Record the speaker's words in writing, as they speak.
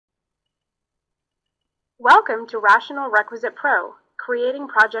Welcome to Rational RequisitePro, Creating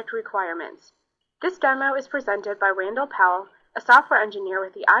Project Requirements. This demo is presented by Randall Powell, a software engineer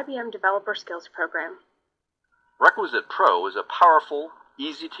with the IBM Developer Skills Program. RequisitePro is a powerful,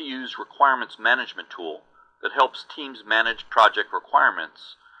 easy-to-use requirements management tool that helps teams manage project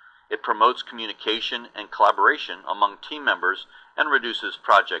requirements. It promotes communication and collaboration among team members and reduces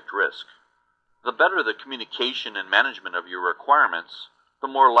project risk. The better the communication and management of your requirements, the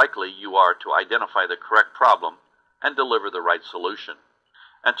more likely you are to identify the correct problem and deliver the right solution.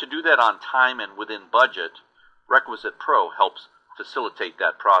 And to do that on time and within budget, RequisitePro helps facilitate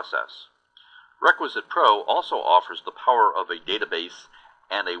that process. RequisitePro also offers the power of a database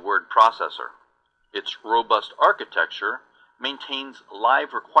and a word processor. Its robust architecture maintains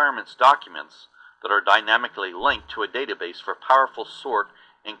live requirements documents that are dynamically linked to a database for powerful sort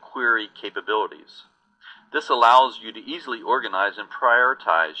and query capabilities. This allows you to easily organize and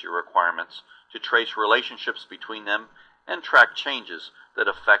prioritize your requirements, to trace relationships between them, and track changes that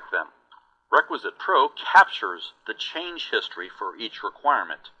affect them. RequisitePro captures the change history for each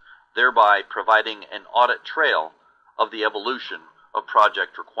requirement, thereby providing an audit trail of the evolution of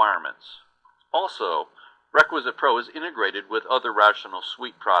project requirements. Also, RequisitePro is integrated with other Rational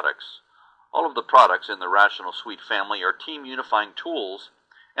Suite products. All of the products in the Rational Suite family are team unifying tools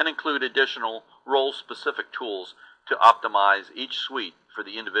and include additional role-specific tools to optimize each suite for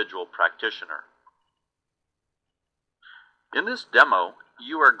the individual practitioner. In this demo,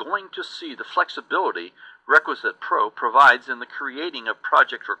 you are going to see the flexibility RequisitePro provides in the creating of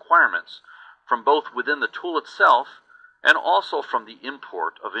project requirements from both within the tool itself and also from the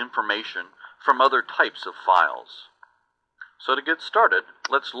import of information from other types of files. So to get started,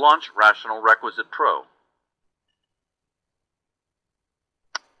 let's launch Rational RequisitePro.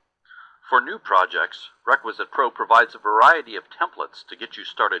 For new projects, RequisitePro provides a variety of templates to get you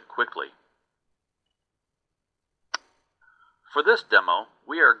started quickly. For this demo,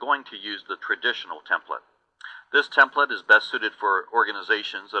 we are going to use the traditional template. This template is best suited for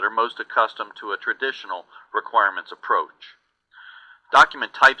organizations that are most accustomed to a traditional requirements approach.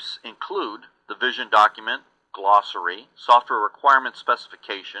 Document types include the vision document, glossary, software requirement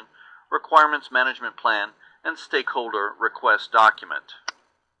specification, requirements management plan, and stakeholder request document.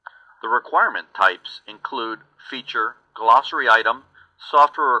 The requirement types include feature, glossary item,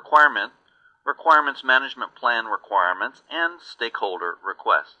 software requirement, requirements management plan requirements, and stakeholder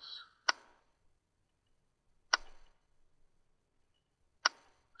requests.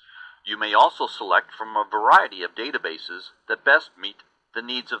 You may also select from a variety of databases that best meet the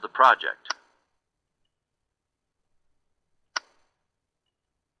needs of the project.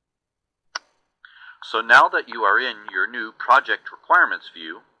 So now that you are in your new project requirements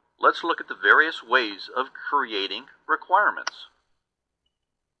view, let's look at the various ways of creating requirements.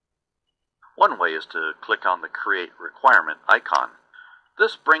 One way is to click on the Create Requirement icon.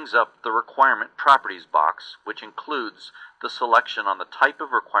 This brings up the Requirement Properties box, which includes the selection on the type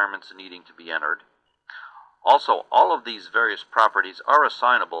of requirements needing to be entered. Also, all of these various properties are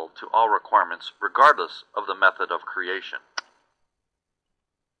assignable to all requirements regardless of the method of creation.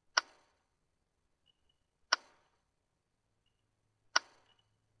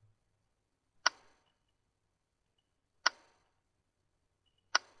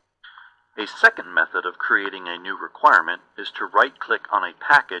 A second method of creating a new requirement is to right-click on a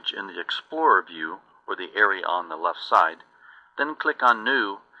package in the Explorer view, or the area on the left side, then click on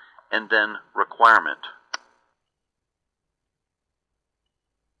New, and then Requirement.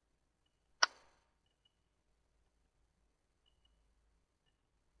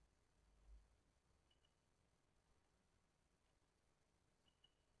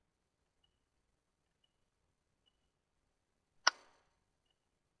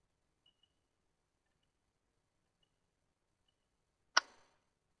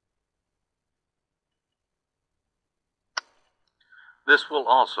 This will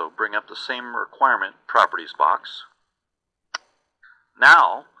also bring up the same Requirement Properties box.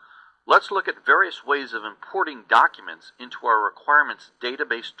 Now, let's look at various ways of importing documents into our Requirements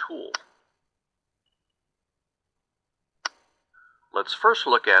Database tool. Let's first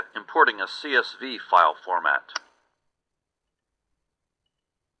look at importing a CSV file format.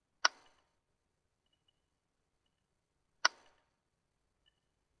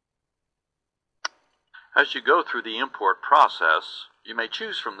 As you go through the import process, you may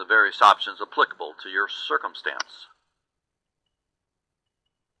choose from the various options applicable to your circumstance.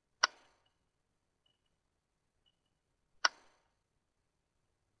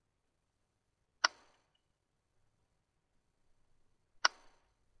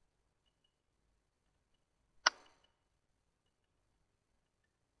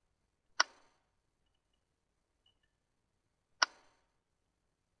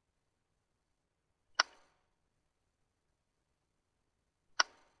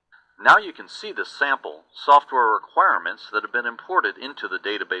 Now you can see the sample software requirements that have been imported into the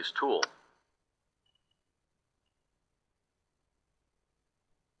database tool.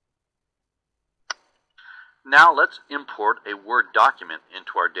 Now let's import a Word document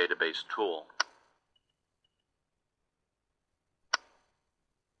into our database tool.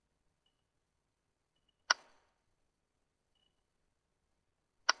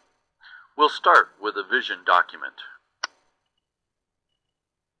 We'll start with a vision document.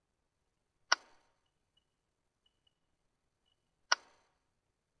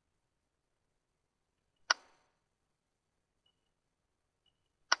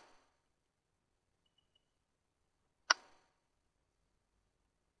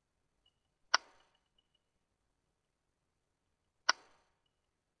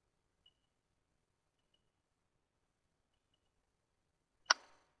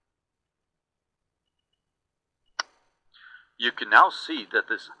 You can now see that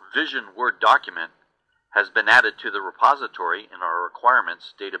this Vision Word document has been added to the repository in our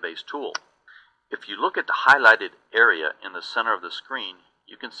Requirements database tool. If you look at the highlighted area in the center of the screen,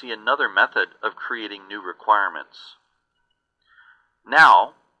 you can see another method of creating new requirements.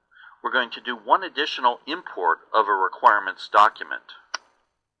 Now, we're going to do one additional import of a requirements document.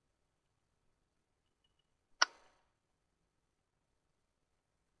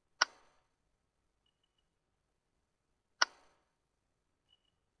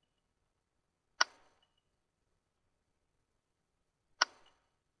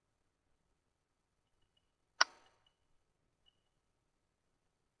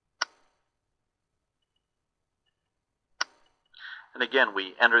 And again,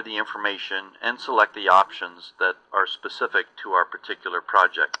 we enter the information and select the options that are specific to our particular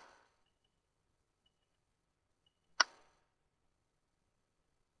project.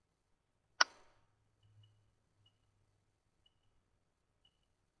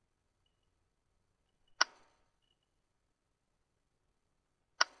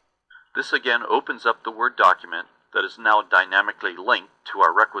 This again opens up the Word document that is now dynamically linked to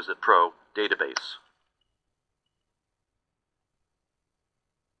our RequisitePro database.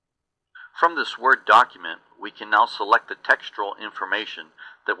 From this Word document, we can now select the textual information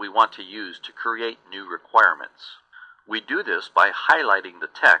that we want to use to create new requirements. We do this by highlighting the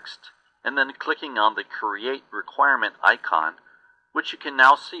text and then clicking on the Create Requirement icon, which you can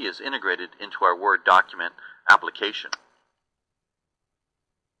now see is integrated into our Word document application.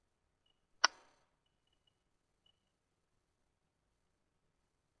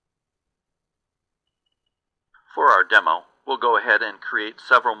 For our demo, we'll go ahead and create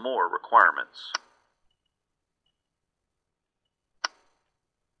several more requirements.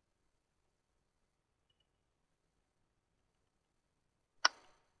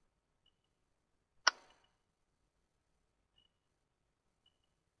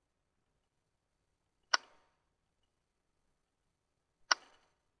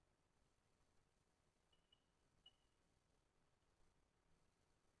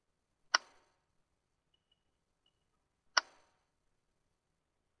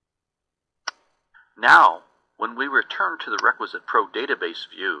 Now, when we return to the RequisitePro database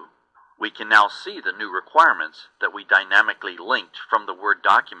view, we can now see the new requirements that we dynamically linked from the Word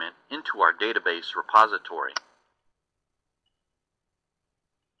document into our database repository.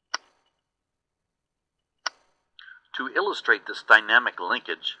 To illustrate this dynamic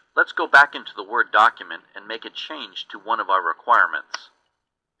linkage, let's go back into the Word document and make a change to one of our requirements.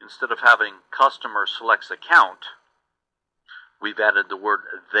 Instead of having customer selects account, we've added the word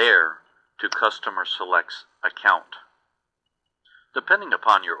there to customer selects account. Depending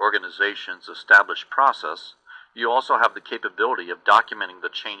upon your organization's established process, you also have the capability of documenting the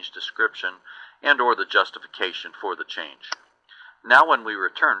change description and/or the justification for the change. Now when we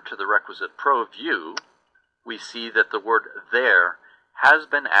return to the RequisitePro view, we see that the word there has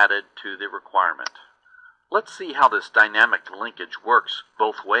been added to the requirement. Let's see how this dynamic linkage works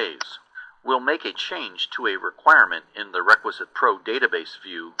both ways. We'll make a change to a requirement in the RequisitePro database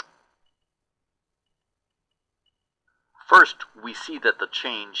view. First, we see that the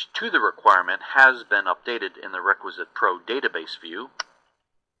change to the requirement has been updated in the RequisitePro database view.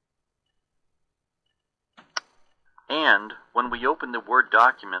 And when we open the Word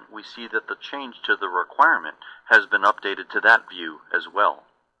document, we see that the change to the requirement has been updated to that view as well.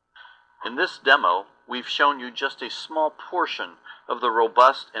 In this demo, we've shown you just a small portion of the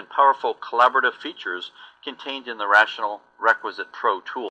robust and powerful collaborative features contained in the Rational RequisitePro tool.